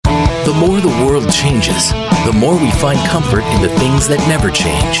The more the world changes, the more we find comfort in the things that never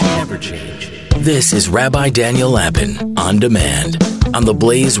change. This is Rabbi Daniel Lapin On Demand on the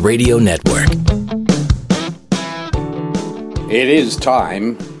Blaze Radio Network. It is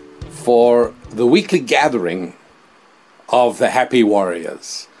time for the weekly gathering of the Happy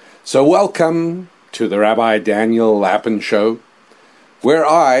Warriors. So welcome to the Rabbi Daniel Lapin Show, where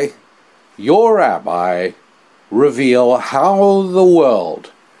I, your rabbi, reveal how the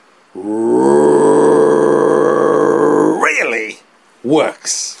world really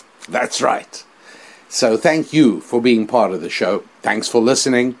works. That's right. So thank you for being part of the show. Thanks for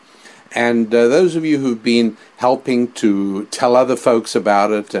listening. And those of you who've been helping to tell other folks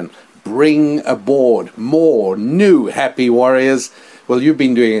about it and bring aboard more new Happy Warriors, well, you've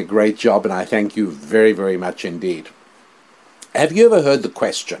been doing a great job, and I thank you very, very much indeed. Have you ever heard the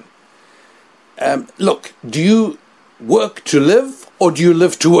question, look, do you work to live or do you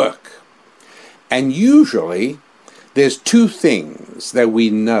live to work? And usually there's two things that we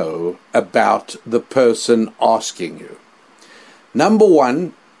know about the person asking you. Number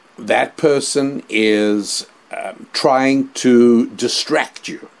one, that person is trying to distract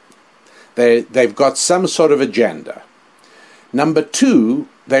you. They've got some sort of agenda. Number two,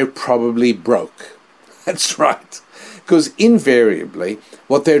 they're probably broke. That's right. Because invariably,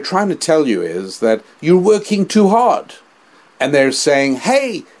 what they're trying to tell you is that you're working too hard. And they're saying,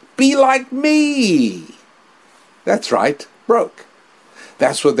 hey, be like me. That's right, broke.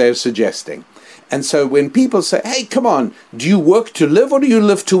 That's what they're suggesting. And so when people say, hey, come on, do you work to live or do you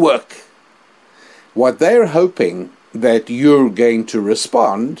live to work? What they're hoping that you're going to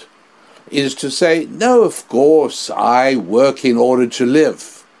respond is to say, no, of course, I work in order to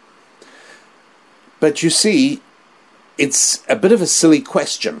live. But you see, it's a bit of a silly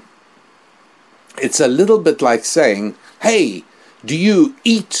question. It's a little bit like saying, hey, do you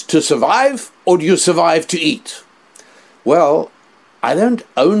eat to survive or do you survive to eat? Well, I don't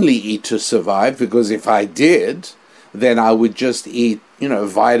only eat to survive, because if I did, then I would just eat,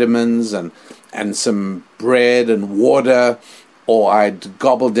 vitamins and some bread and water, or I'd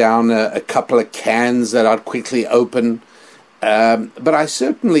gobble down a couple of cans that I'd quickly open. But I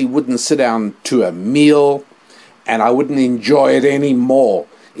certainly wouldn't sit down to a meal, and I wouldn't enjoy it any more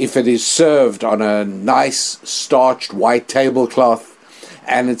if it is served on a nice starched white tablecloth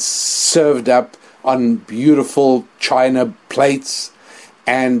and it's served up on beautiful china plates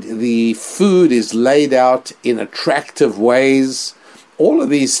and the food is laid out in attractive ways. All of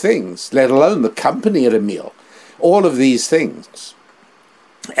these things, let alone the company at a meal, all of these things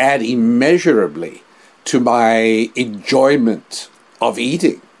add immeasurably to my enjoyment of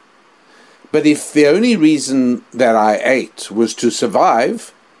eating. But if the only reason that I ate was to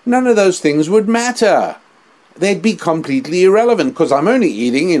survive, none of those things would matter. They'd be completely irrelevant, because I'm only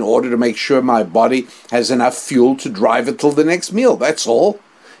eating in order to make sure my body has enough fuel to drive it till the next meal. That's all.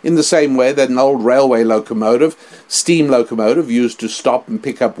 In the same way that an old railway locomotive, steam locomotive, used to stop and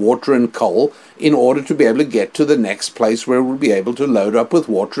pick up water and coal in order to be able to get to the next place where it would be able to load up with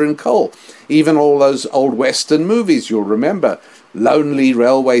water and coal. Even all those old Western movies, you'll remember, lonely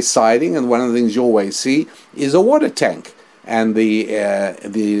railway siding, and one of the things you always see is a water tank. And the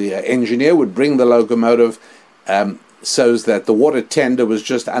engineer would bring the locomotive so that the water tender was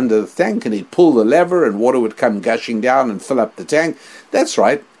just under the tank, and he'd pull the lever and water would come gushing down and fill up the tank. That's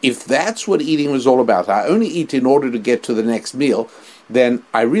right. If that's what eating was all about, I only eat in order to get to the next meal, then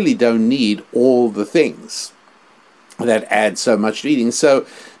I really don't need all the things that add so much to eating. So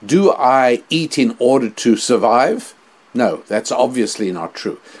do I eat in order to survive? No, that's obviously not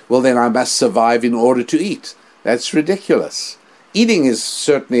true. Well, then I must survive in order to eat. That's ridiculous. Eating is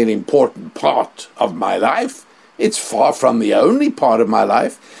certainly an important part of my life. It's far from the only part of my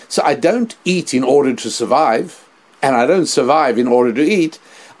life. So I don't eat in order to survive, and I don't survive in order to eat.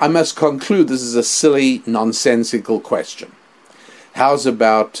 I must conclude this is a silly, nonsensical question. How's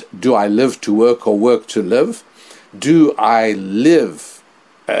about, do I live to work or work to live? Do I live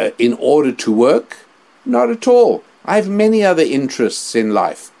in order to work? Not at all. I have many other interests in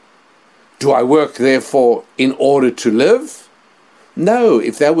life. Do I work, therefore, in order to live? No,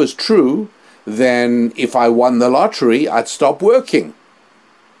 if that was true, then if I won the lottery, I'd stop working.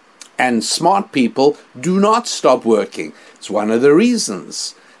 And smart people do not stop working. It's one of the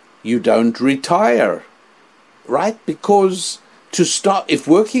reasons you don't retire, right? Because if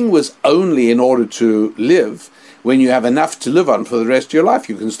working was only in order to live, when you have enough to live on for the rest of your life,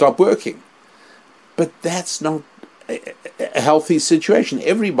 you can stop working. But that's not a healthy situation.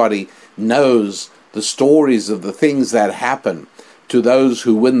 Everybody knows the stories of the things that happen to those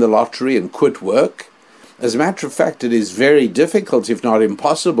who win the lottery and quit work. As a matter of fact, it is very difficult, if not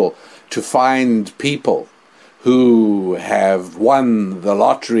impossible, to find people who have won the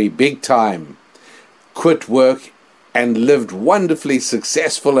lottery big time, quit work, and lived wonderfully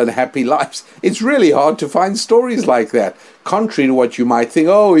successful and happy lives. It's really hard to find stories like that, contrary to what you might think,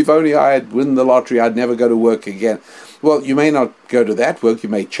 oh, if only I had won the lottery, I'd never go to work again. Well, you may not go to that work, you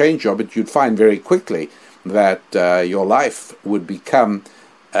may change job, but you'd find very quickly that your life would become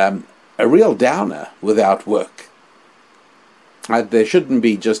a real downer without work. There shouldn't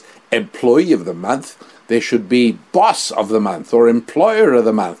be just employee of the month, there should be boss of the month or employer of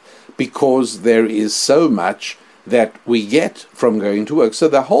the month, because there is so much that we get from going to work. So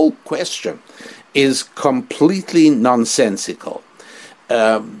the whole question is completely nonsensical.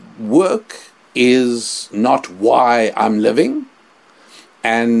 Work is not why I'm living,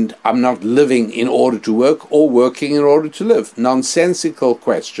 and I'm not living in order to work or working in order to live. Nonsensical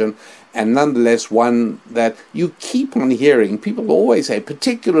question, and nonetheless one that you keep on hearing. People always say,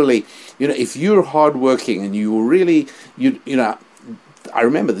 particularly, if you're hardworking and you really, I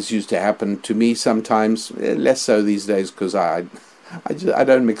remember this used to happen to me sometimes, less so these days because I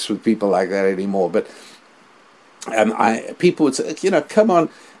don't mix with people like that anymore. But people would say, come on,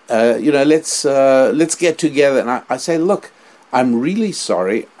 let's get together. And I say, look, I'm really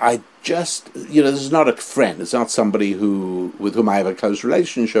sorry. I just, this is not a friend. It's not somebody with whom I have a close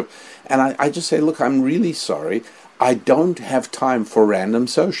relationship. And I just say, look, I'm really sorry. I don't have time for random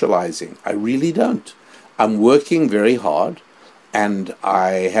socializing. I really don't. I'm working very hard. And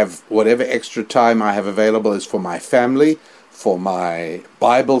I have whatever extra time I have available is for my family, for my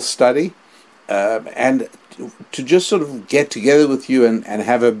Bible study, and to just sort of get together with you and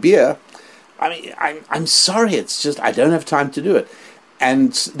have a beer. I mean, I'm sorry, it's just I don't have time to do it.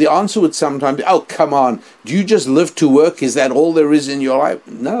 And the answer would sometimes be, oh, come on, do you just live to work? Is that all there is in your life?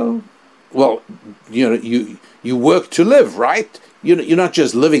 No. Well, you work to live, right? You're not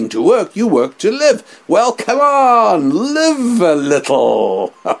just living to work, you work to live. Well, come on, live a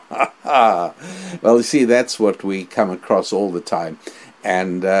little. Well, you see, that's what we come across all the time.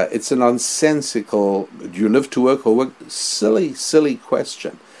 And it's a nonsensical, do you live to work or work? Silly, silly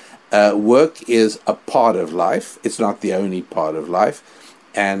question. Work is a part of life. It's not the only part of life.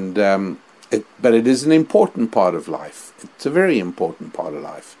 And but it is an important part of life. It's a very important part of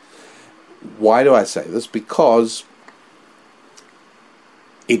life. Why do I say this? Because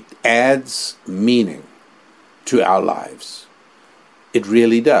it adds meaning to our lives. It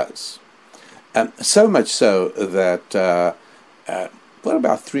really does. So much so that,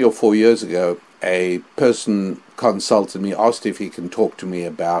 about 3 or 4 years ago, a person consulted me, asked if he can talk to me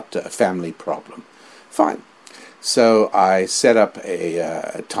about a family problem. Fine. So I set up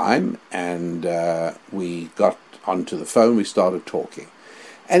a time, and we got onto the phone, we started talking.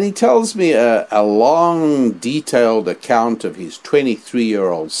 And he tells me a long, detailed account of his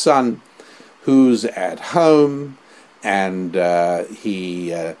 23-year-old son who's at home, and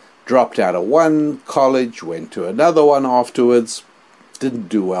he dropped out of one college, went to another one afterwards, didn't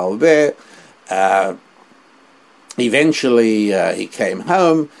do well there. Eventually he came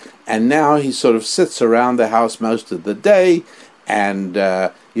home, and now he sort of sits around the house most of the day, and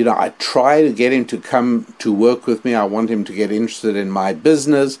I try to get him to come to work with me. I want him to get interested in my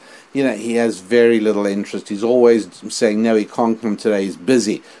business. He has very little interest. He's always saying, no, he can't come today, he's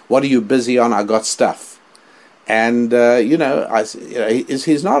busy. What are you busy on? I got stuff. And,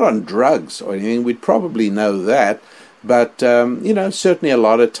 he's not on drugs or anything. We'd probably know that. But, certainly a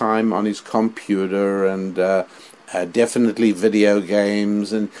lot of time on his computer and definitely video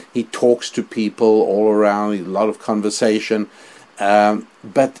games. And he talks to people all around, a lot of conversation.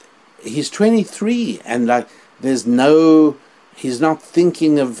 But he's 23 and he's not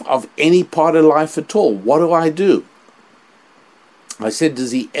thinking of any part of life at all. What do I do? I said,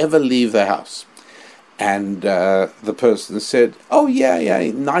 does he ever leave the house? And the person said, oh,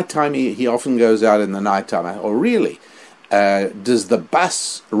 yeah, nighttime, he often goes out in the nighttime. I said, oh, really? Does the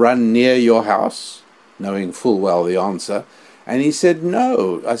bus run near your house? Knowing full well the answer. And he said,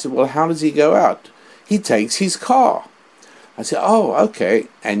 no. I said, well, how does he go out? He takes his car. I said, oh, okay.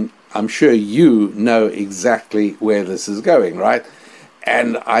 And I'm sure you know exactly where this is going, right?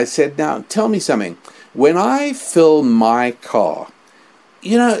 And I said, now, tell me something. When I fill my car,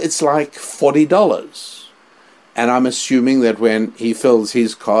 it's like $40. And I'm assuming that when he fills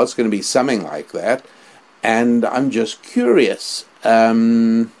his car, it's going to be something like that. And I'm just curious,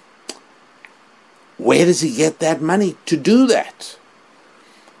 where does he get that money to do that?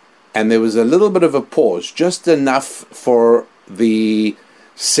 And there was a little bit of a pause, just enough for the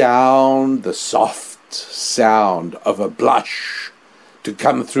sound, the soft sound of a blush to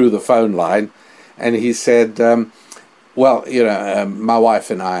come through the phone line. And he said, well, my wife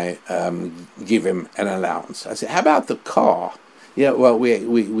and I give him an allowance. I said, how about the car? Yeah, well,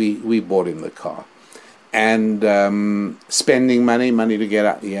 we bought him the car. And spending money to get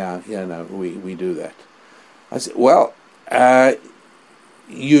out. Yeah, no, we do that. I said, well,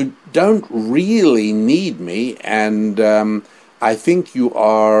 you don't really need me, and I think you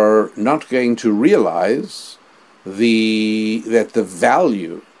are not going to realize that the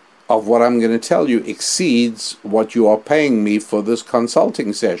value of what I'm going to tell you exceeds what you are paying me for this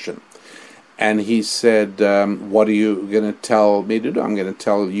consulting session. And he said, what are you going to tell me to do? I'm going to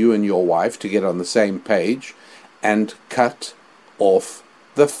tell you and your wife to get on the same page and cut off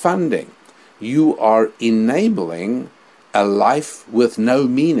the funding. You are enabling a life with no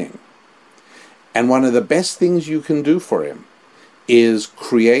meaning. And one of the best things you can do for him is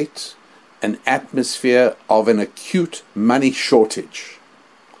create an atmosphere of an acute money shortage.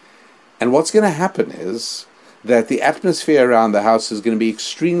 And what's going to happen is that the atmosphere around the house is going to be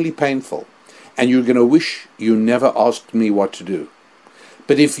extremely painful. And you're going to wish you never asked me what to do.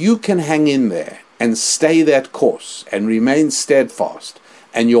 But if you can hang in there and stay that course and remain steadfast,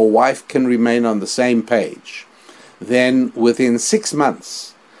 and your wife can remain on the same page, then within 6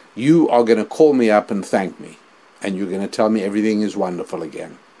 months, you are going to call me up and thank me. And you're going to tell me everything is wonderful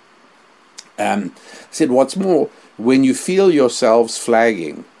again. I said, what's more, when you feel yourselves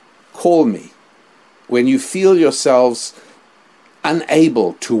flagging, call me. When you feel yourselves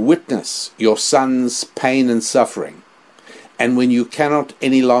unable to witness your son's pain and suffering, and when you cannot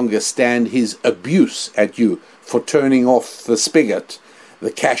any longer stand his abuse at you for turning off the spigot,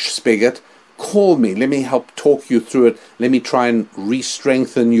 the cash spigot, call me. Let me help talk you through it. Let me try and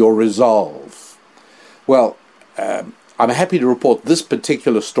re-strengthen your resolve. Well, I'm happy to report this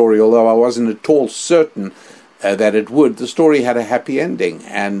particular story, although I wasn't at all certain that it would. The story had a happy ending,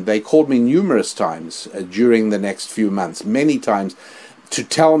 and they called me numerous times during the next few months, many times, to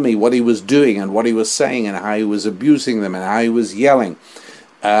tell me what he was doing and what he was saying and how he was abusing them and how he was yelling.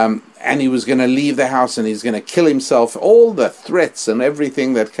 And he was going to leave the house and he's going to kill himself, all the threats and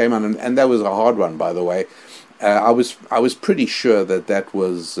everything that came on. And that was a hard one, by the way. I was pretty sure that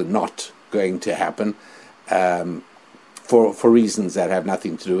was not going to happen for reasons that have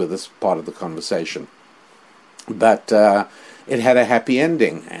nothing to do with this part of the conversation. But it had a happy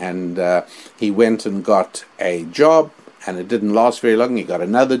ending, and he went and got a job, and it didn't last very long. He got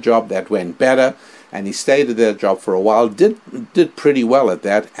another job that went better, and he stayed at that job for a while, did pretty well at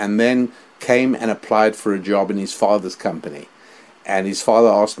that, and then came and applied for a job in his father's company. And his father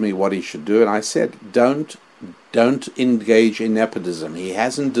asked me what he should do, and I said, don't engage in nepotism. He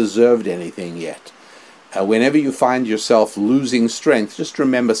hasn't deserved anything yet. Whenever you find yourself losing strength, just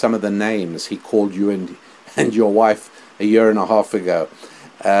remember some of the names he called you and your wife a year and a half ago.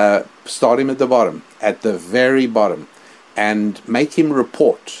 Start him at the bottom, at the very bottom, and make him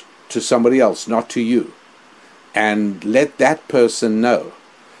report to somebody else, not to you. And let that person know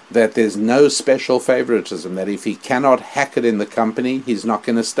that there's no special favoritism, that if he cannot hack it in the company, he's not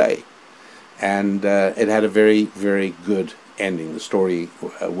going to stay. And it had a very, very good ending. The story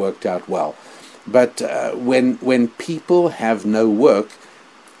worked out well. But when people have no work,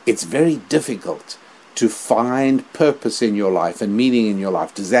 it's very difficult to find purpose in your life and meaning in your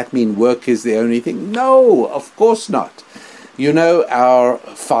life. Does that mean work is the only thing? No, of course not. You know our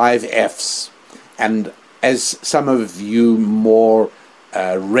 5 F's. And as some of you more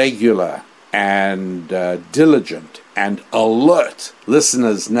regular and diligent and alert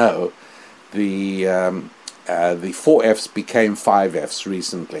listeners know, the 4 F's became 5 F's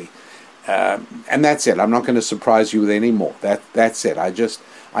recently. And that's it. I'm not going to surprise you with any more. That's it. I just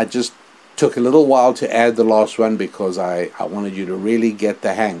took a little while to add the last one because I wanted you to really get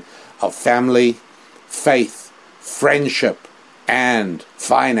the hang of family, faith, friendship, and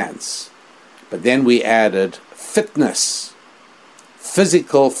finance. But then we added fitness,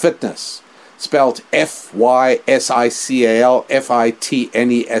 physical fitness, spelled F-Y-S-I-C-A-L,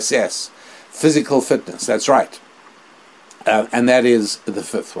 F-I-T-N-E-S-S, physical fitness, that's right. And that is the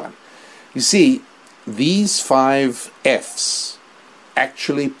 5th one. You see, these 5 F's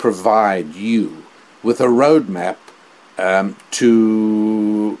actually provide you with a roadmap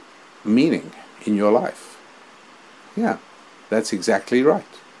to meaning in your life. Yeah, that's exactly right.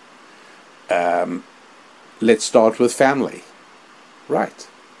 Let's start with family. Right.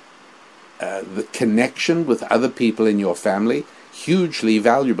 The connection with other people in your family, hugely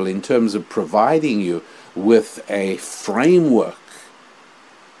valuable in terms of providing you with a framework,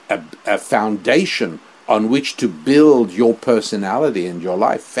 a foundation on which to build your personality and your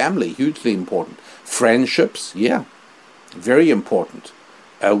life. Family, hugely important. Friendships, yeah, very important.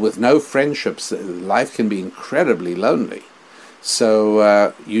 With no friendships, life can be incredibly lonely.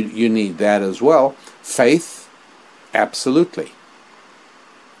 So you need that as well. Faith, absolutely.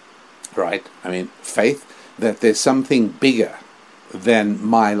 Right? I mean, faith that there's something bigger than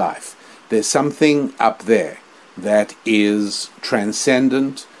my life. There's something up there that is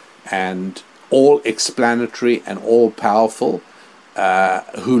transcendent and all-explanatory and all-powerful,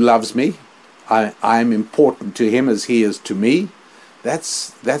 who loves me. I'm important to him as he is to me.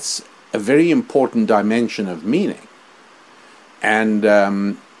 That's a very important dimension of meaning.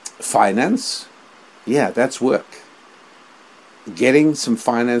 And finance, yeah, that's work. Getting some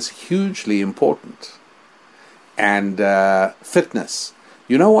finance, hugely important. And fitness.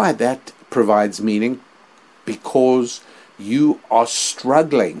 You know why that provides meaning? Because you are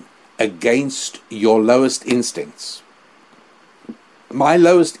struggling against your lowest instincts. My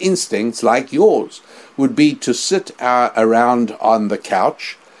lowest instincts, like yours, would be to sit around on the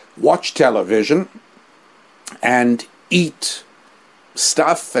couch, watch television, and eat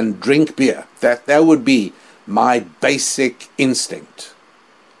stuff and drink beer. That would be my basic instinct.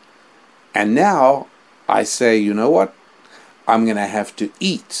 And now I say, you know what? I'm going to have to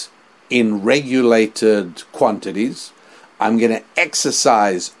eat in regulated quantities. I'm going to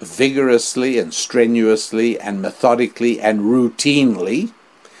exercise vigorously and strenuously and methodically and routinely.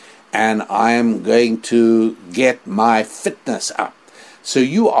 And I am going to get my fitness up. So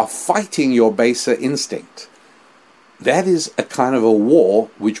you are fighting your baser instinct. That is a kind of a war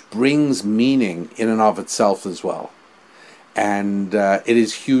which brings meaning in and of itself as well. And it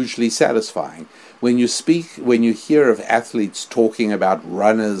is hugely satisfying. When you hear of athletes talking about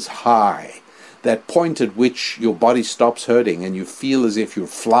runner's high, that point at which your body stops hurting and you feel as if you're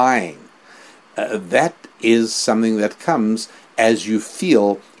flying, that is something that comes as you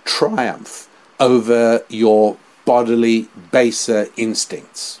feel triumph over your bodily baser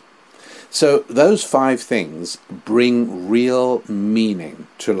instincts. So those 5 things bring real meaning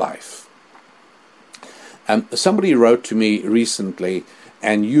to life. Somebody wrote to me recently,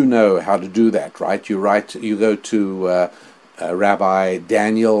 and you know how to do that, right? You go to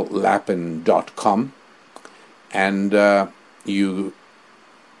RabbiDanielLapin.com, and you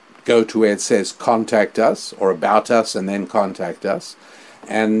go to where it says contact us or about us, and then contact us,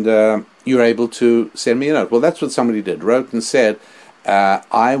 and you're able to send me a note. Well, that's what somebody did, wrote and said,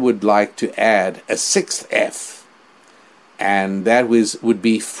 I would like to add a 6th F, and that would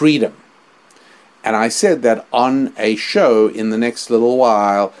be freedom. And I said that on a show in the next little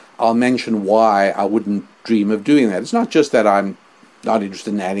while, I'll mention why I wouldn't dream of doing that. It's not just that I'm not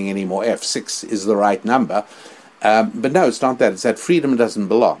interested in adding any more F. 6 is the right number. But no, it's not that. It's that freedom doesn't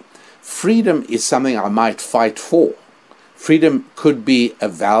belong. Freedom is something I might fight for. Freedom could be a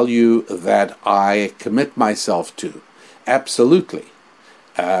value that I commit myself to. Absolutely.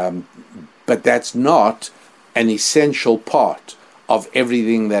 But that's not an essential part of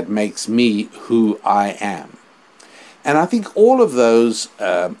everything that makes me who I am. And I think all of those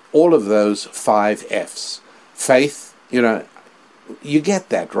 5 Fs, faith, you get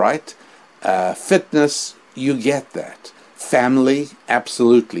that, right? Fitness, you get that. Family,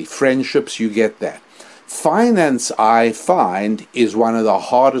 absolutely. Friendships, you get that. Finance, I find, is one of the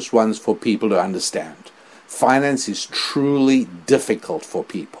hardest ones for people to understand. Finance is truly difficult for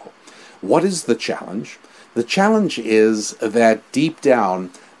people. What is the challenge? The challenge is that deep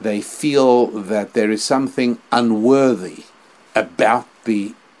down they feel that there is something unworthy about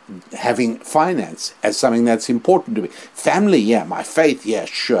having finance as something that's important to me. Family, yeah, my faith, yeah,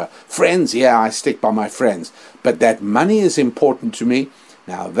 sure. Friends, yeah, I stick by my friends. But that money is important to me.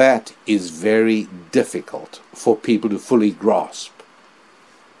 Now that is very difficult for people to fully grasp.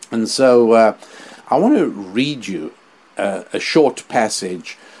 And so I want to read you a short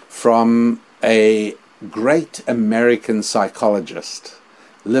passage from a great American psychologist,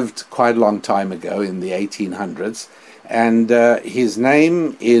 lived quite a long time ago in the 1800s, and his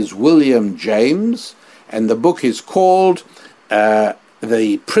name is William James, and the book is called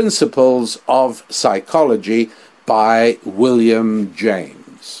The Principles of Psychology by William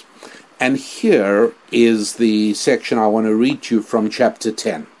James. And here is the section I want to read to you from chapter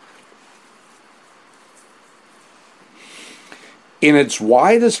 10. In its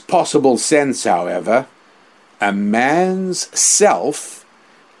widest possible sense, however, a man's self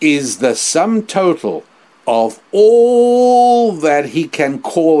is the sum total of all that he can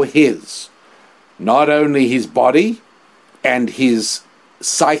call his, not only his body and his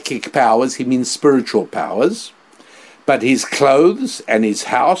psychic powers, he means spiritual powers, but his clothes and his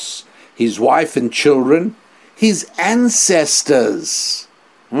house, his wife and children, his ancestors,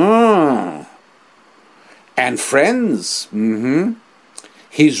 and friends,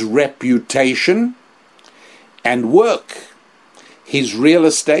 his reputation and work, his real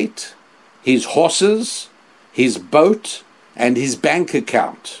estate, his horses, his boat, and his bank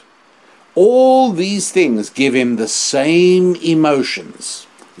account. All these things give him the same emotions.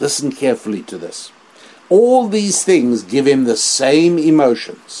 Listen carefully to this. All these things give him the same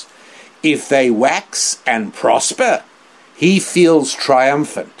emotions. If they wax and prosper, he feels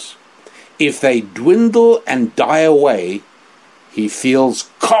triumphant. If they dwindle and die away, he feels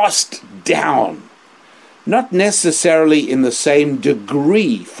cast down. Not necessarily in the same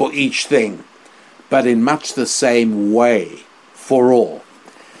degree for each thing, but in much the same way for all.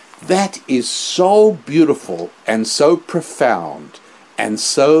 That is so beautiful and so profound and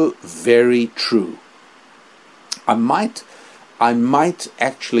so very true. I might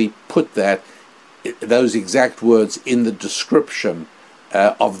actually put those exact words in the description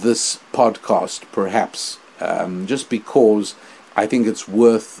of this podcast, perhaps, just because I think it's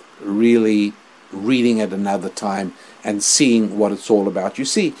worth really reading it another time and seeing what it's all about. You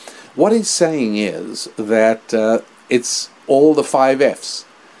see, what he's saying is that it's all the 5 F's.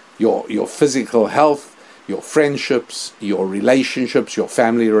 Your physical health, your friendships, your relationships, your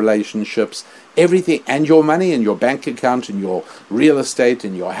family relationships, everything, and your money and your bank account and your real estate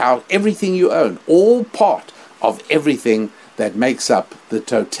and your house, everything you own, all part of everything that makes up the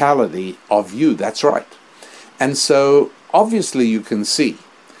totality of you. That's right. And so obviously you can see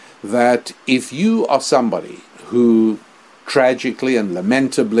that if you are somebody who tragically and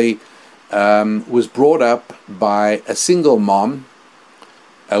lamentably was brought up by a single mom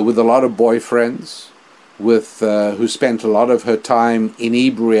with a lot of boyfriends, who spent a lot of her time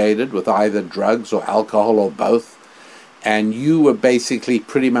inebriated with either drugs or alcohol or both, and you were basically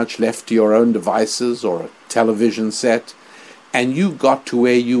pretty much left to your own devices or a television set, and you got to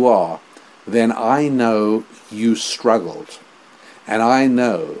where you are, then I know you struggled. And I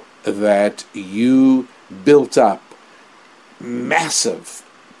know that you built up massive,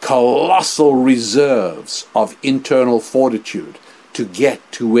 colossal reserves of internal fortitude to get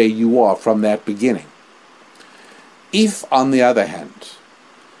to where you are from that beginning. If, on the other hand,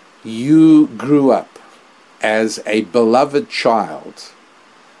 you grew up as a beloved child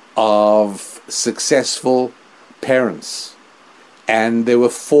of successful parents, and there were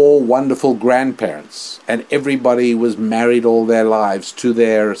 4 wonderful grandparents, and everybody was married all their lives to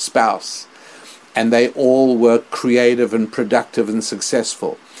their spouse, and they all were creative and productive and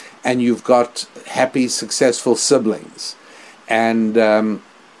successful, and you've got happy, successful siblings, and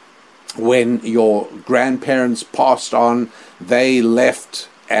when your grandparents passed on, they left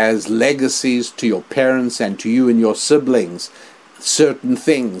as legacies to your parents and to you and your siblings certain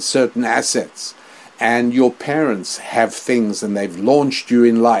things, certain assets. And your parents have things and they've launched you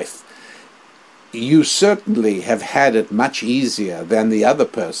in life. You certainly have had it much easier than the other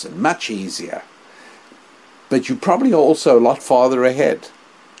person, much easier. But you probably are also a lot farther ahead,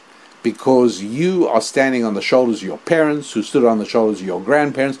 because you are standing on the shoulders of your parents, who stood on the shoulders of your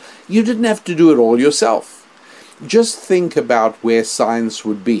grandparents. You didn't have to do it all yourself. Just think about where science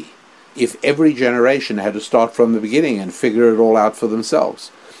would be if every generation had to start from the beginning and figure it all out for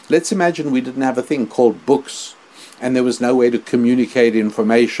themselves. Let's imagine we didn't have a thing called books, and there was no way to communicate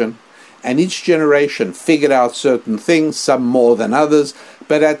information, and each generation figured out certain things, some more than others,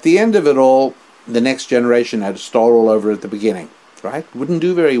 but at the end of it all, the next generation had to start all over at the beginning, right? Wouldn't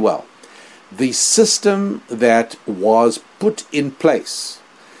do very well. The system that was put in place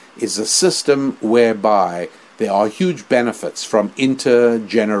is a system whereby there are huge benefits from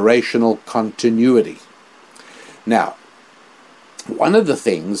intergenerational continuity. Now, one of the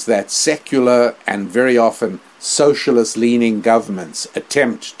things that secular and very often socialist-leaning governments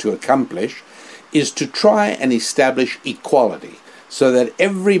attempt to accomplish is to try and establish equality so that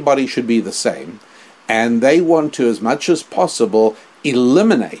everybody should be the same, and they want to, as much as possible,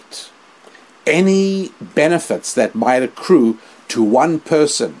 eliminate any benefits that might accrue to one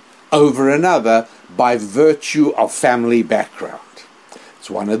person over another by virtue of family background. It's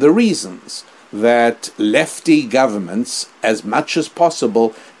one of the reasons that lefty governments, as much as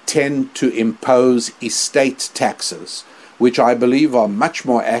possible, tend to impose estate taxes, which I believe are much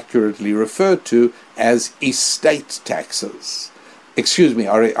more accurately referred to as estate taxes. Excuse me,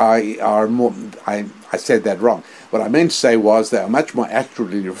 I said that wrong. What I meant to say was they are much more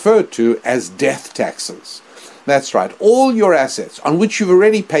accurately referred to as death taxes. That's right. All your assets on which you've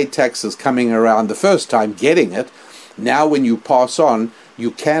already paid taxes coming around the first time getting it, now when you pass on,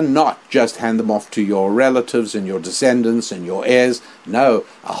 you cannot just hand them off to your relatives and your descendants and your heirs. No,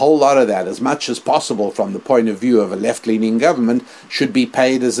 a whole lot of that, as much as possible from the point of view of a left-leaning government, should be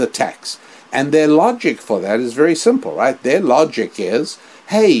paid as a tax. And their logic for that is very simple, right? Their logic is,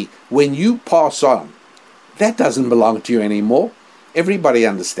 hey, when you pass on, that doesn't belong to you anymore. Everybody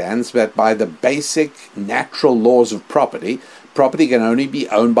understands that by the basic natural laws of property, property can only be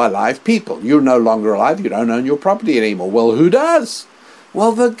owned by live people. You're no longer alive, you don't own your property anymore. Well, who does?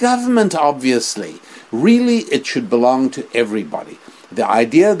 Well, the government, obviously. Really, it should belong to everybody. The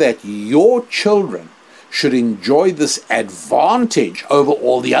idea that your children should enjoy this advantage over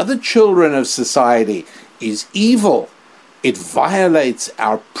all the other children of society is evil. It violates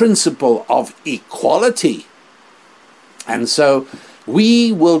our principle of equality. And so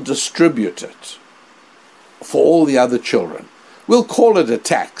we will distribute it for all the other children. We'll call it a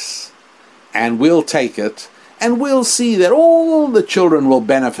tax, and we'll take it, and we'll see that all the children will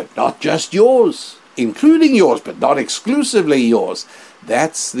benefit, not just yours, including yours, but not exclusively yours.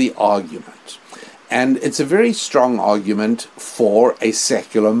 That's the argument. And it's a very strong argument for a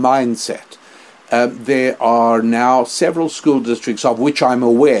secular mindset. There are now several school districts of which I'm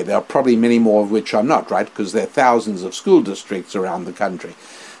aware. There are probably many more of which I'm not, right? Because there are thousands of school districts around the country.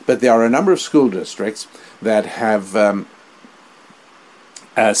 But there are a number of school districts that have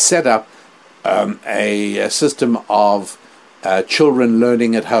set up a system of children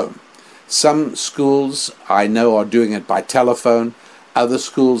learning at home. Some schools I know are doing it by telephone. Other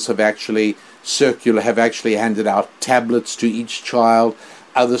schools have actually handed out tablets to each child.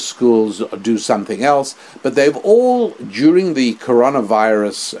 Other schools do something else. But they've all, during the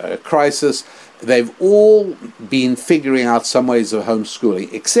coronavirus crisis, they've all been figuring out some ways of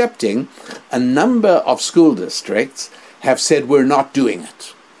homeschooling, excepting a number of school districts have said we're not doing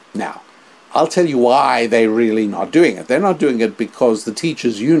it. Now, I'll tell you why they're really not doing it. They're not doing it because the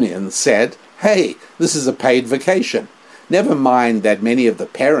teachers' union said, hey, this is a paid vacation. Never mind that many of the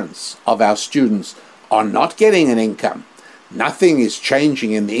parents of our students are not getting an income. Nothing is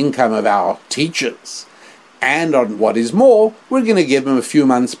changing in the income of our teachers. And on what is more, we're going to give them a few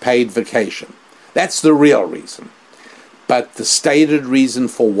months paid vacation. That's the real reason. But the stated reason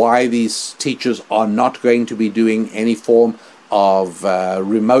for why these teachers are not going to be doing any form of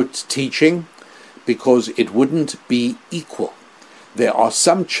remote teaching, because it wouldn't be equal. There are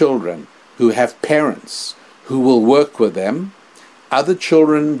some children who have parents who will work with them. Other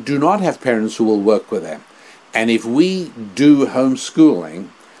children do not have parents who will work with them. And if we do homeschooling,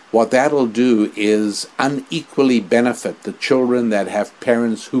 what that'll do is unequally benefit the children that have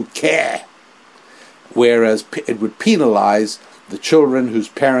parents who care, whereas it would penalize the children whose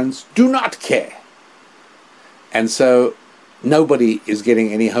parents do not care. And so nobody is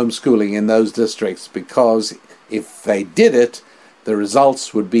getting any homeschooling in those districts, because if they did it, the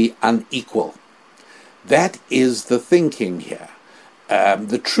results would be unequal. That is the thinking here.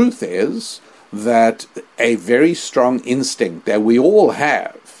 The truth is that a very strong instinct that we all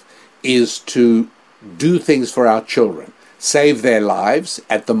have is to do things for our children, save their lives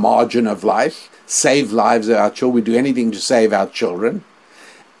at the margin of life, save lives of our children. We do anything to save our children,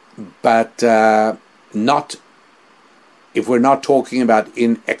 but not, if we're not talking about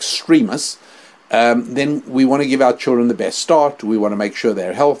in extremis, then we want to give our children the best start. We want to make sure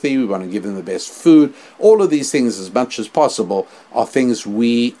they're healthy. We want to give them the best food. All of these things, as much as possible, are things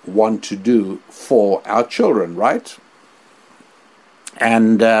we want to do for our children, right?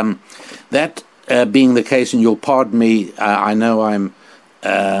 And that being the case, and you'll pardon me, I know I'm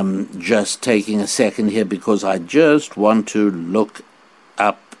just taking a second here because I just want to look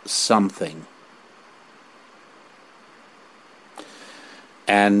up something.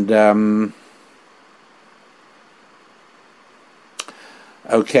 And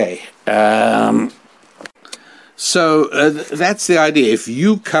okay, so that's the idea. If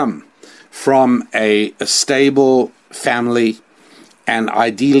you come from a stable family, and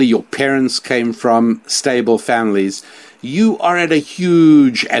ideally your parents came from stable families, you are at a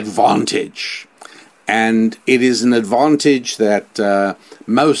huge advantage. And it is an advantage that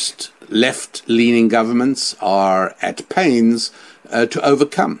most left-leaning governments are at pains to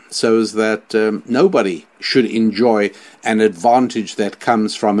overcome, so as that nobody should enjoy an advantage that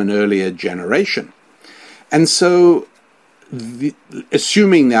comes from an earlier generation. And so,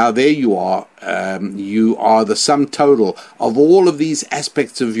 assuming now there you are the sum total of all of these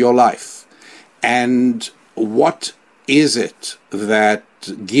aspects of your life, and what is it that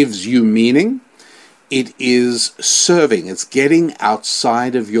gives you meaning? It is serving. It's getting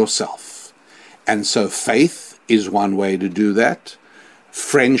outside of yourself. And so faith is one way to do that.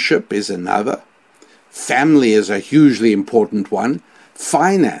 Friendship is another. Family is a hugely important one.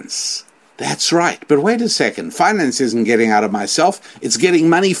 Finance, that's right. But wait a second. Finance isn't getting out of myself. It's getting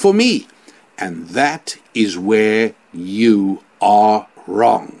money for me. And that is where you are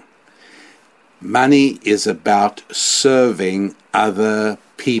wrong. Money is about serving other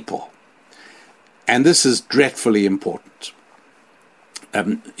people. And this is dreadfully important.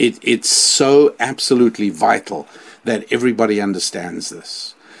 It's so absolutely vital that everybody understands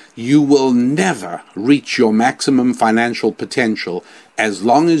this. You will never reach your maximum financial potential as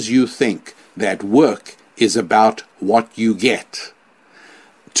long as you think that work is about what you get.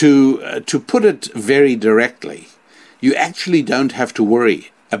 To put it very directly, you actually don't have to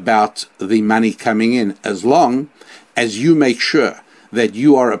worry about the money coming in as long as you make sure that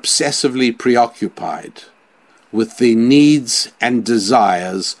you are obsessively preoccupied with the needs and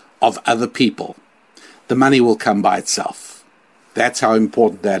desires of other people. The money will come by itself. That's how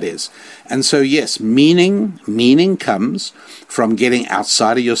important that is. And so, yes, meaning comes from getting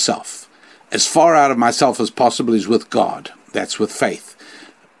outside of yourself. As far out of myself as possible is with God. That's with faith.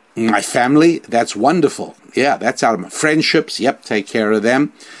 My family, that's wonderful. Yeah, that's out of my friendships. Yep, take care of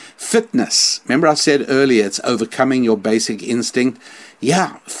them. Fitness. Remember I said earlier, it's overcoming your basic instinct.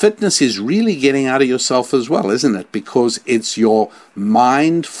 Yeah, fitness is really getting out of yourself as well, isn't it? Because it's your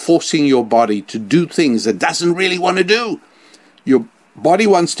mind forcing your body to do things it doesn't really want to do. Your body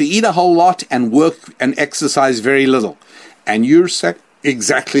wants to eat a whole lot and work and exercise very little. And you're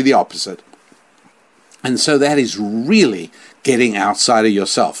exactly the opposite. And so that is really getting outside of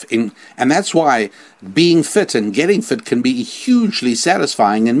yourself. And that's why being fit and getting fit can be hugely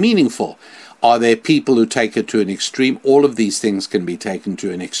satisfying and meaningful. Are there people who take it to an extreme? All of these things can be taken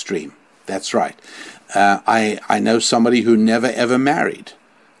to an extreme. That's right. I know somebody who never ever married.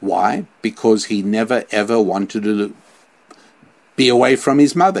 Why? Because he never ever wanted to be away from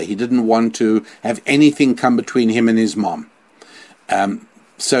his mother. He didn't want to have anything come between him and his mom.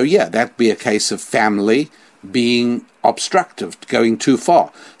 So yeah, that'd be a case of family being obstructive, going too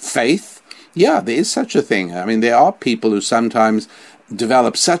far. Faith, yeah, there is such a thing. I mean, there are people who sometimes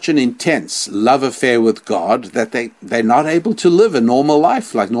develop such an intense love affair with God that they're not able to live a normal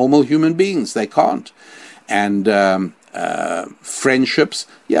life like normal human beings. They can't. And friendships,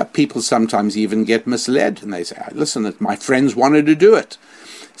 yeah, people sometimes even get misled and they say, listen, my friends wanted to do it.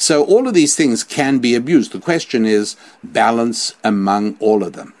 So all of these things can be abused. The question is balance among all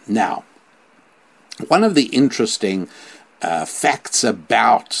of them. Now, one of the interesting facts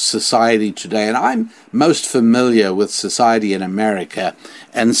about society today, and I'm most familiar with society in America,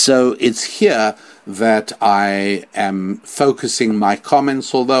 and so it's here that I am focusing my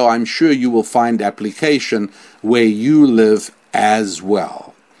comments, although I'm sure you will find application where you live as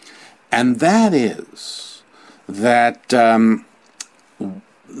well. And that is that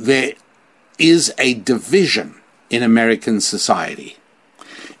there is a division in American society.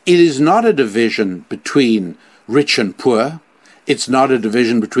 It is not a division between rich and poor. It's not a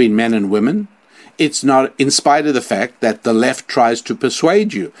division between men and women. It's not, in spite of the fact that the left tries to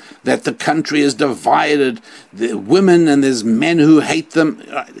persuade you that the country is divided, the women and there's men who hate them.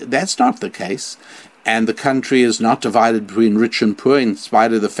 That's not the case. And the country is not divided between rich and poor, in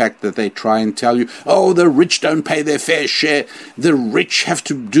spite of the fact that they try and tell you, oh, the rich don't pay their fair share, the rich have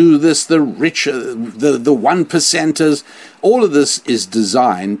to do this, the rich, the one percenters. All of this is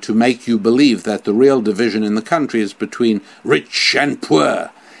designed to make you believe that the real division in the country is between rich and poor,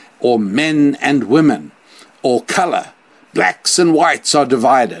 or men and women, or color. Blacks and whites are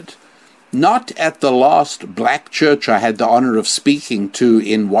divided. Not at the last black church I had the honor of speaking to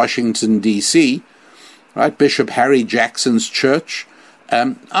in Washington, D.C., right, Bishop Harry Jackson's church.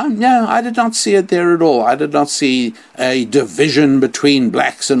 No, I did not see it there at all. I did not see a division between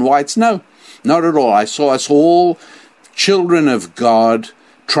blacks and whites. No, not at all. I saw us all children of God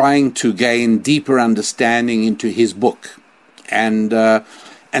trying to gain deeper understanding into his book. And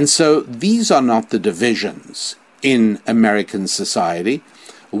so these are not the divisions in American society.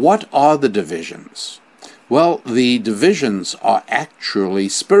 What are the divisions? Well, the divisions are actually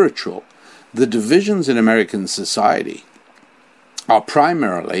spiritual. The divisions in American society are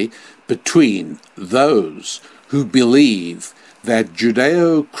primarily between those who believe that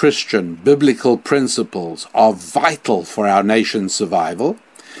Judeo-Christian biblical principles are vital for our nation's survival,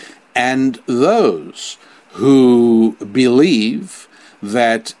 and those who believe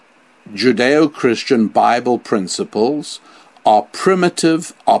that Judeo-Christian Bible principles are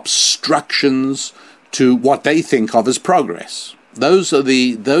primitive obstructions to what they think of as progress.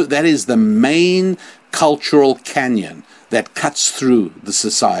 That is the main cultural canyon that cuts through the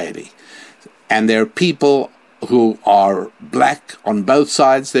society. And there are people who are black on both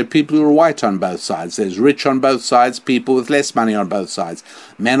sides, there are people who are white on both sides, there's rich on both sides, people with less money on both sides,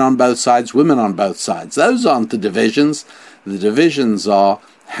 men on both sides, women on both sides. Those aren't the divisions. The divisions are,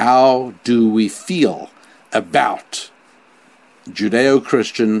 how do we feel about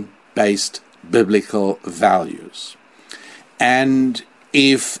Judeo-Christian based biblical values. And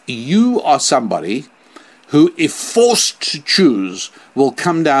if you are somebody who, if forced to choose, will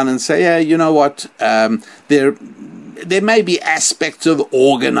come down and say, yeah, you know what, there may be aspects of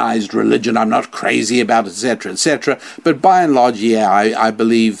organized religion I'm not crazy about, etc., but by and large, yeah, I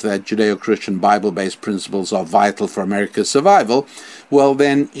believe that Judeo-Christian Bible-based principles are vital for America's survival, well,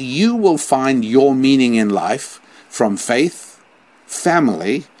 then you will find your meaning in life from faith,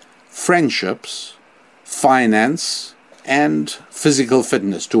 family, friendships, finance, and physical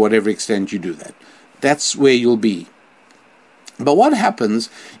fitness, to whatever extent you do that. That's where you'll be. But what happens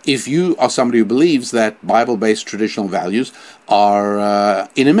if you are somebody who believes that Bible-based traditional values are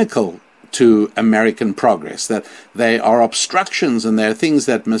inimical to American progress, that they are obstructions and they're things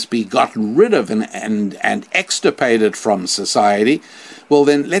that must be gotten rid of and extirpated from society? Well,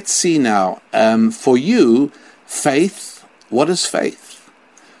 then let's see now. For you, faith, what is faith?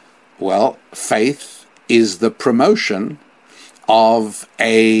 Well, faith is the promotion of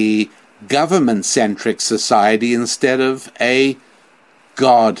a government-centric society instead of a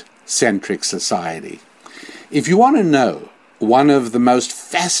God-centric society. If you want to know one of the most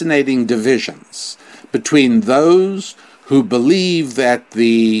fascinating divisions between those who believe that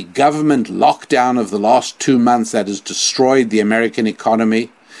the government lockdown of the last 2 months that has destroyed the American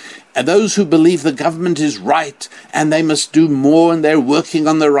economy, and those who believe the government is right and they must do more and they're working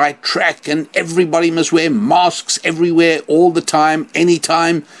on the right track and everybody must wear masks everywhere all the time,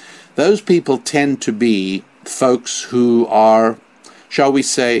 anytime, those people tend to be folks who are, shall we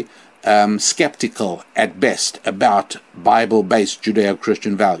say, skeptical at best about Bible-based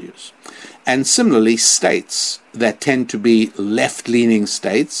Judeo-Christian values. And similarly, states that tend to be left-leaning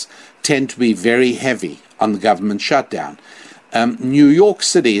states tend to be very heavy on the government shutdown. New York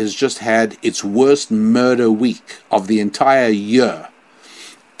City has just had its worst murder week of the entire year.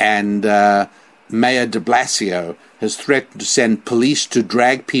 And Mayor de Blasio has threatened to send police to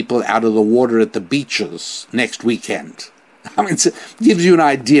drag people out of the water at the beaches next weekend. I mean, it gives you an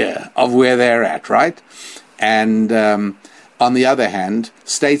idea of where they're at, right? And on the other hand,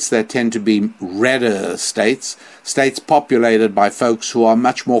 states that tend to be redder states populated by folks who are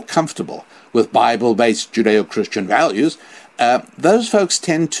much more comfortable with Bible-based Judeo-Christian values, those folks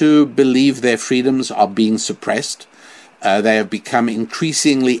tend to believe their freedoms are being suppressed. They have become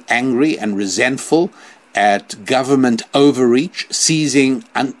increasingly angry and resentful at government overreach, seizing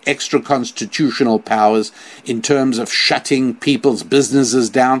extra-constitutional powers in terms of shutting people's businesses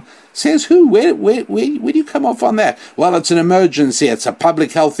down. Says who? Where do you come off on that? Well, it's an emergency. It's a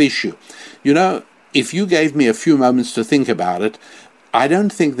public health issue. You know, if you gave me a few moments to think about it, I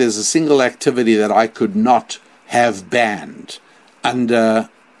don't think there's a single activity that I could not have banned under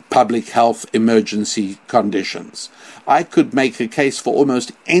public health emergency conditions. I could make a case for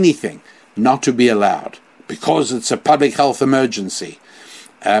almost anything not to be allowed because it's a public health emergency.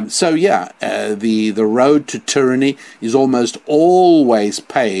 The road to tyranny is almost always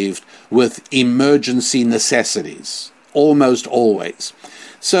paved with emergency necessities. Almost always.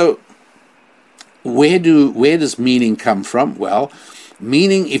 So where does meaning come from? Well,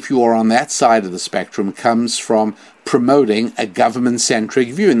 meaning, if you are on that side of the spectrum, comes from promoting a government-centric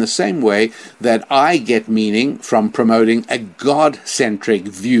view in the same way that I get meaning from promoting a God-centric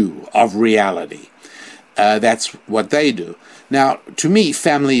view of reality. That's what they do. Now, to me,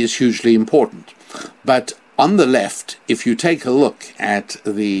 family is hugely important. But on the left, if you take a look at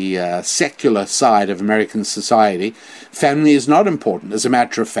the secular side of American society, family is not important. As a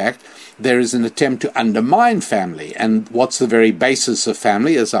matter of fact, there is an attempt to undermine family. And what's the very basis of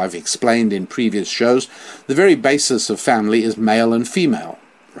family? As I've explained in previous shows, the very basis of family is male and female,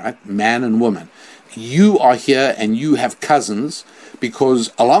 right? Man and woman. You are here and you have cousins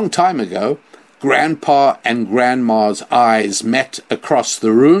because a long time ago, Grandpa and Grandma's eyes met across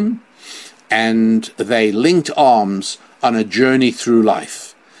the room and they linked arms on a journey through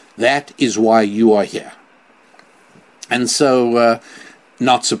life. That is why you are here. And so,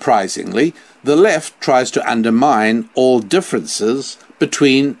 not surprisingly, the left tries to undermine all differences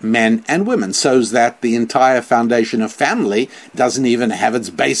between men and women, so that the entire foundation of family doesn't even have its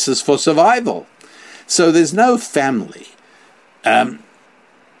basis for survival. So there's no family. No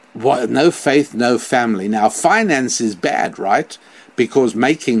faith, no family. Now, finance is bad, right? Because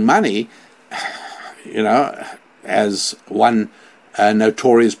making money, you know, as one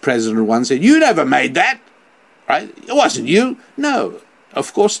notorious president once said, you never made that, right? It wasn't you. No,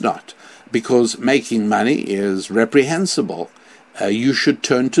 of course not. Because making money is reprehensible. You should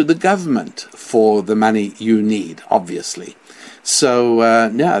turn to the government for the money you need, obviously. So,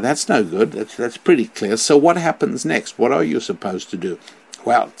 that's no good. That's pretty clear. So what happens next? What are you supposed to do?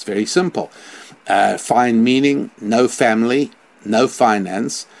 Well, it's very simple. Find meaning, no family, no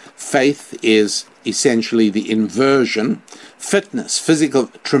finance. Faith is essentially the inversion. Fitness, physical,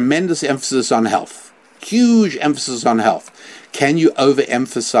 tremendous emphasis on health. Huge emphasis on health. Can you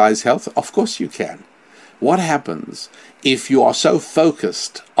overemphasize health? Of course you can. What happens if you are so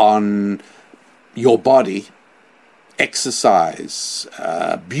focused on your body, exercise,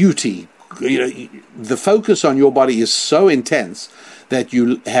 beauty? The focus on your body is so intense that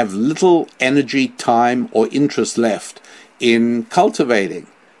you have little energy, time, or interest left in cultivating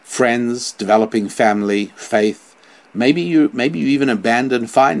friends, developing family, faith. Maybe you even abandon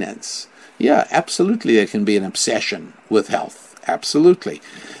finance. Yeah, absolutely, there can be an obsession with health. Absolutely.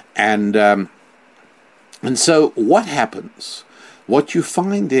 And so what happens? What you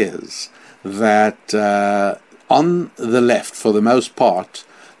find is that on the left, for the most part,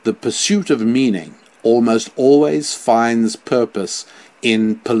 the pursuit of meaning almost always finds purpose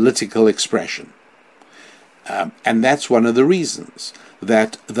in political expression. And that's one of the reasons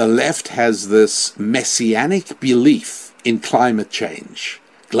that the left has this messianic belief in climate change,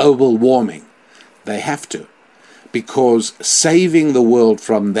 global warming. They have to, because saving the world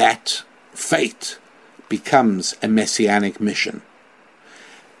from that fate becomes a messianic mission.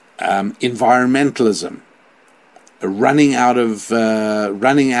 Environmentalism, running out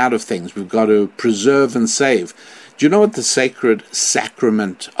of things. We've got to preserve and save. Do you know what the sacred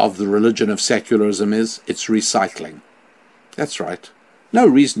sacrament of the religion of secularism is? It's recycling. That's right. No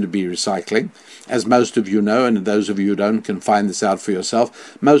reason to be recycling. As most of you know, and those of you who don't can find this out for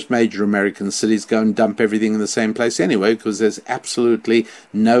yourself, most major American cities go and dump everything in the same place anyway, because there's absolutely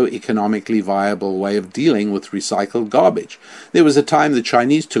no economically viable way of dealing with recycled garbage. There was a time the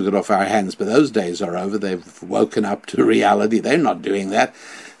Chinese took it off our hands, but those days are over. They've woken up to reality. They're not doing that.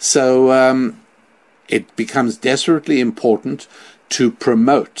 So it becomes desperately important to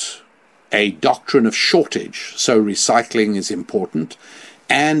promote a doctrine of shortage, so recycling is important,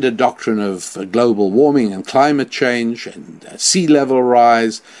 and a doctrine of global warming and climate change and sea level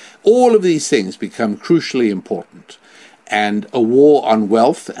rise. All of these things become crucially important. And a war on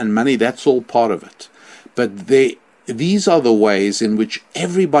wealth and money, that's all part of it. But these are the ways in which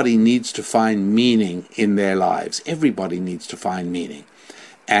everybody needs to find meaning in their lives. Everybody needs to find meaning.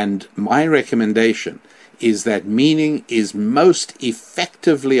 And my recommendation is that meaning is most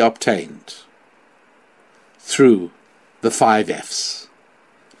effectively obtained through the 5 F's.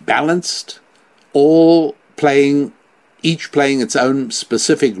 Balanced, each playing its own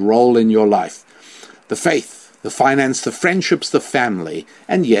specific role in your life. The faith, the finance, the friendships, the family,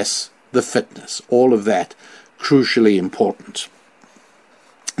 and yes, the fitness. All of that crucially important.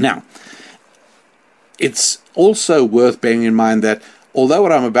 Now, it's also worth bearing in mind that although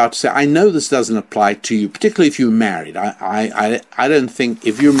what I'm about to say, I know this doesn't apply to you, particularly if you're married. I don't think,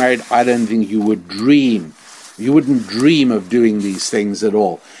 if you're married, I don't think you wouldn't dream of doing these things at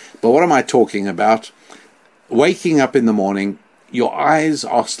all. But what am I talking about? Waking up in the morning, your eyes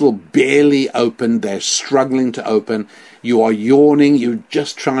are still barely open, they're struggling to open, you are yawning, you're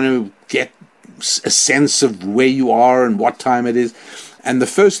just trying to get a sense of where you are and what time it is. And the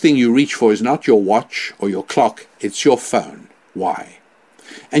first thing you reach for is not your watch or your clock, it's your phone. Why?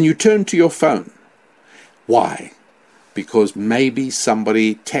 And you turn to your phone. Why? Because maybe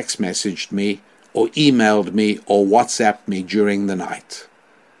somebody text messaged me or emailed me or WhatsApped me during the night.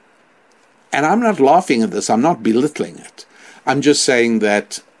 And I'm not laughing at this, I'm not belittling it. I'm just saying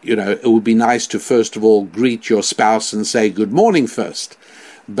that, it would be nice to first of all greet your spouse and say good morning first.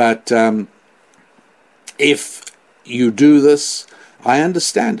 But if you do this, I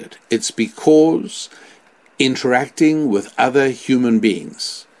understand it. It's because interacting with other human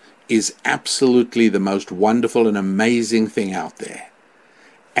beings is absolutely the most wonderful and amazing thing out there.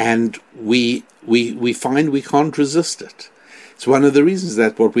 And we find we can't resist it. It's one of the reasons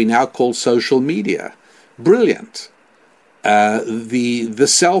that what we now call social media, brilliant. The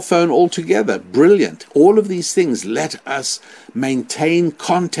cell phone altogether, brilliant. All of these things let us maintain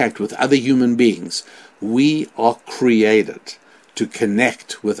contact with other human beings. We are created to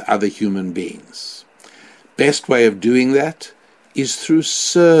connect with other human beings. Best way of doing that is through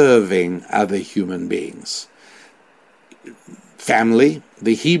serving other human beings. Family,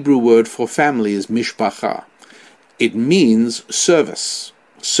 the Hebrew word for family is mishpacha. It means service,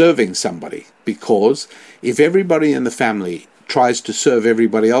 serving somebody, because if everybody in the family tries to serve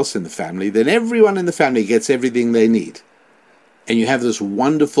everybody else in the family, then everyone in the family gets everything they need. And you have this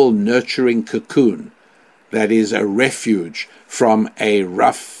wonderful nurturing cocoon that is a refuge from a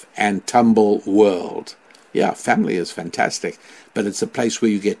rough and tumble world. Yeah, family is fantastic, but it's a place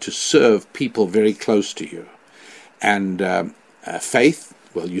where you get to serve people very close to you. And Faith,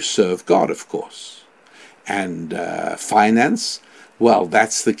 well, you serve God, of course. And finance, well,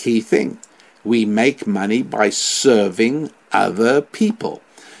 that's the key thing. We make money by serving other people.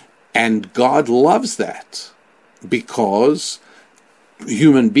 And God loves that because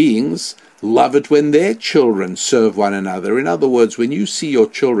human beings love it when their children serve one another. In other words, when you see your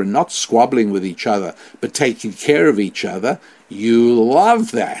children not squabbling with each other, but taking care of each other, you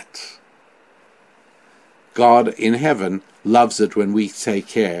love that. God in heaven loves it when we take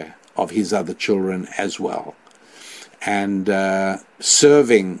care of his other children as well. And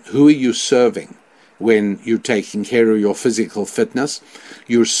serving, who are you serving when you're taking care of your physical fitness?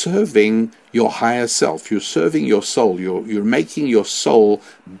 You're serving your higher self. You're serving your soul. You're making your soul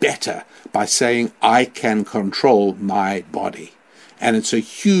better by saying, I can control my body. And it's a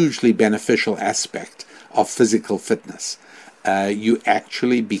hugely beneficial aspect of physical fitness. You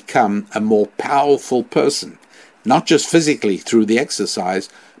actually become a more powerful person, not just physically through the exercise,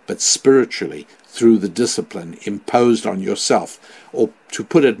 but spiritually through the discipline imposed on yourself. Or to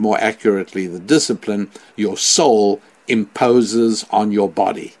put it more accurately, the discipline your soul imposes on your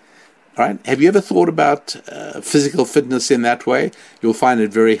body. Right? Have you ever thought about physical fitness in that way? You'll find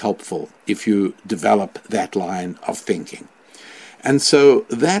it very helpful if you develop that line of thinking. And so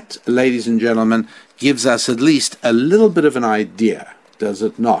that, ladies and gentlemen, gives us at least a little bit of an idea, does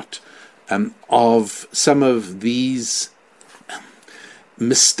it not, of some of these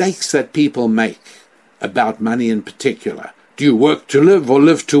mistakes that people make about money in particular. Do you work to live or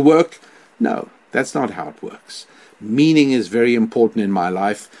live to work? No, that's not how it works. Meaning is very important in my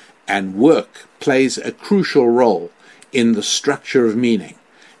life, and work plays a crucial role in the structure of meaning,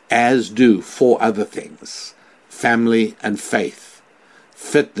 as do four other things: family and faith,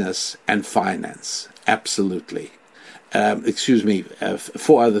 fitness and finance. Absolutely.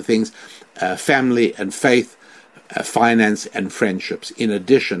 Four other things: family and faith, finance and friendships, in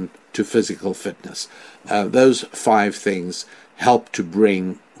addition to physical fitness. Those five things help to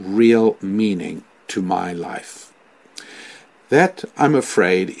bring real meaning to my life. That, I'm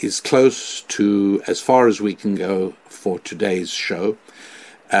afraid, is close to as far as we can go for today's show.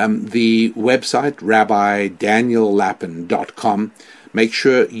 The website, RabbiDanielLapin.com. Make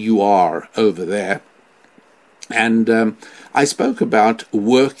sure you are over there. And I spoke about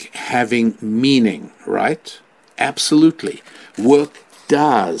work having meaning, right? Absolutely. Work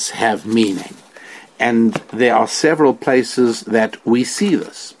does have meaning. And there are several places that we see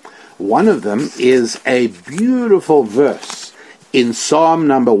this. One of them is a beautiful verse in Psalm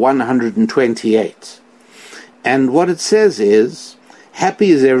number 128. And what it says is,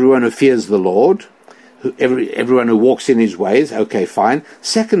 happy is everyone who fears the Lord, everyone who walks in his ways. Okay, fine.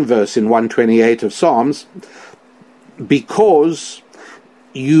 Second verse in 128 of Psalms, because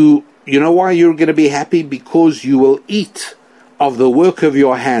you know why you're going to be happy? Because you will eat of the work of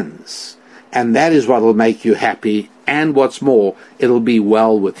your hands. And that is what will make you happy. And what's more, it'll be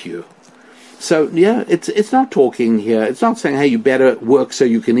well with you. So, yeah, it's not talking here. It's not saying, hey, you better work so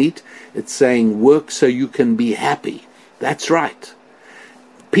you can eat. It's saying work so you can be happy. That's right.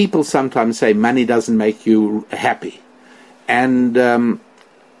 People sometimes say money doesn't make you happy. And the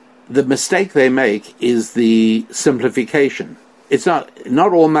mistake they make is the simplification. It's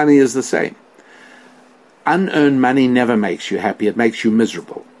not all money is the same. Unearned money never makes you happy. It makes you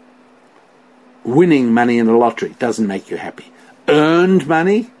miserable. Winning money in the lottery doesn't make you happy. Earned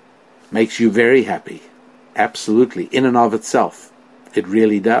money makes you very happy. Absolutely. In and of itself. It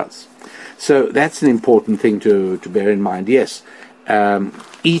really does. So that's an important thing to bear in mind. Yes,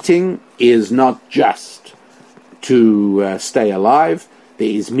 eating is not just to stay alive. There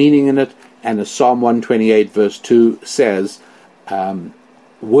is meaning in it. And as Psalm 128 verse 2 says,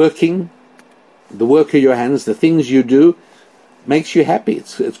 working, the work of your hands, the things you do, makes you happy.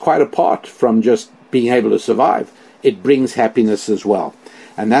 It's quite apart from just being able to survive. It brings happiness as well.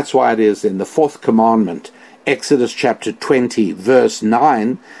 And that's why it is in the fourth commandment, Exodus chapter 20, verse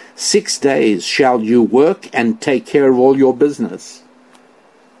 9, 6 days shall you work and take care of all your business.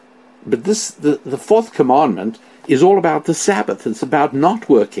 But the fourth commandment is all about the Sabbath. It's about not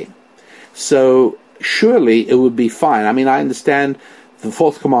working. So surely it would be fine. I mean, I understand the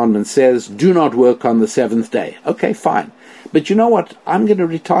fourth commandment says, do not work on the seventh day. Okay, fine. But you know what? I'm going to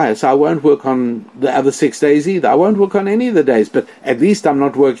retire, so I won't work on the other 6 days either. I won't work on any of the days, but at least I'm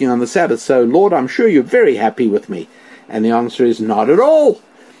not working on the Sabbath. So, Lord, I'm sure you're very happy with me. And the answer is not at all,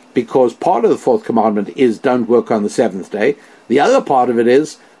 because part of the fourth commandment is don't work on the seventh day. The other part of it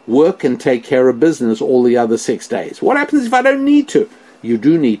is work and take care of business all the other 6 days. What happens if I don't need to? You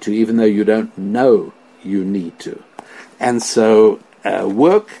do need to, even though you don't know you need to. And so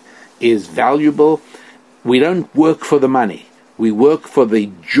work is valuable. We don't work for the money. We work for the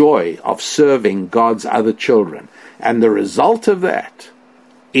joy of serving God's other children. And the result of that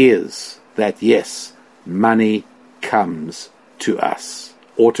is that, yes, money comes to us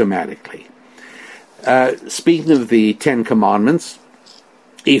automatically. Speaking of the Ten Commandments,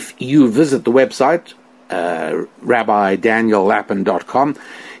 if you visit the website, RabbiDanielLapin.com,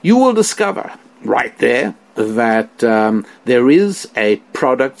 you will discover right there that there is a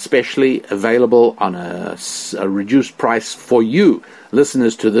product specially available on a reduced price for you,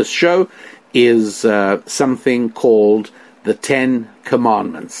 listeners to this show, is something called the 10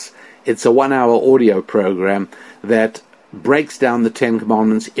 Commandments. It's a 1-hour audio program that breaks down the 10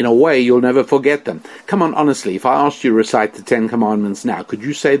 Commandments in a way you'll never forget them. Come on, honestly, if I asked you to recite the 10 Commandments now, could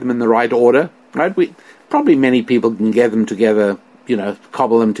you say them in the right order? Right? Probably many people can get them together,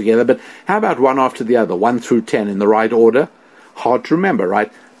 cobble them together, but how about one after the other, 1 through 10 in the right order? Hard to remember,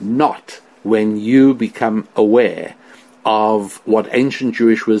 right? Not when you become aware of what ancient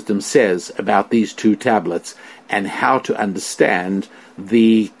Jewish wisdom says about these 2 tablets and how to understand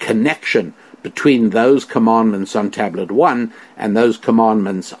the connection between those commandments on tablet 1 and those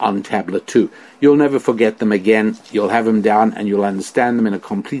commandments on tablet 2. You'll never forget them again. You'll have them down and you'll understand them in a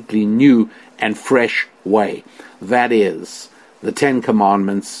completely new and fresh way. That is the 10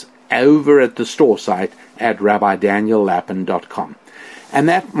 Commandments over at the store site at RabbiDanielLapin.com. And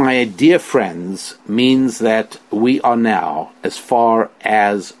that, my dear friends, means that we are now as far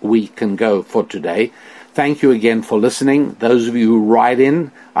as we can go for today. Thank you again for listening. Those of you who write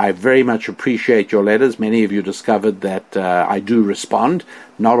in, I very much appreciate your letters. Many of you discovered that I do respond,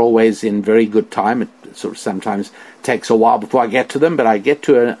 not always in very good time. It sort of sometimes takes a while before I get to them, but I get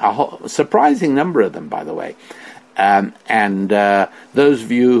to a surprising number of them, by the way. And those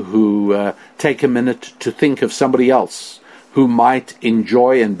of you who take a minute to think of somebody else who might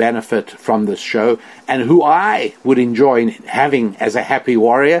enjoy and benefit from this show and who I would enjoy having as a happy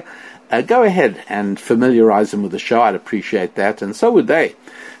warrior, go ahead and familiarize them with the show. I'd appreciate that, and so would they.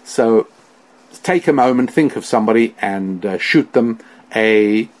 So take a moment, think of somebody, and shoot them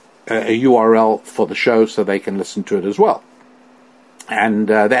a URL for the show so they can listen to it as well. And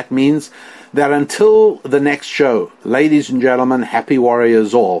that means that until the next show, ladies and gentlemen, happy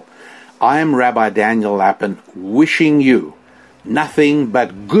warriors all, I am Rabbi Daniel Lapin, wishing you nothing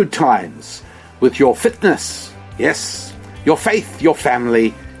but good times with your fitness, yes, your faith, your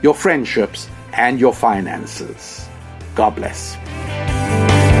family, your friendships, and your finances. God bless.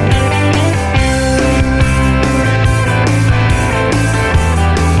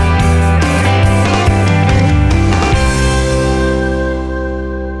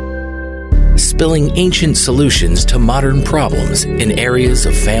 Spilling ancient solutions to modern problems in areas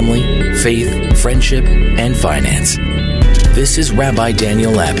of family, faith, friendship, and finance. This is Rabbi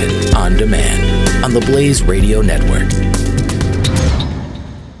Daniel Lapin on demand on the Blaze Radio Network.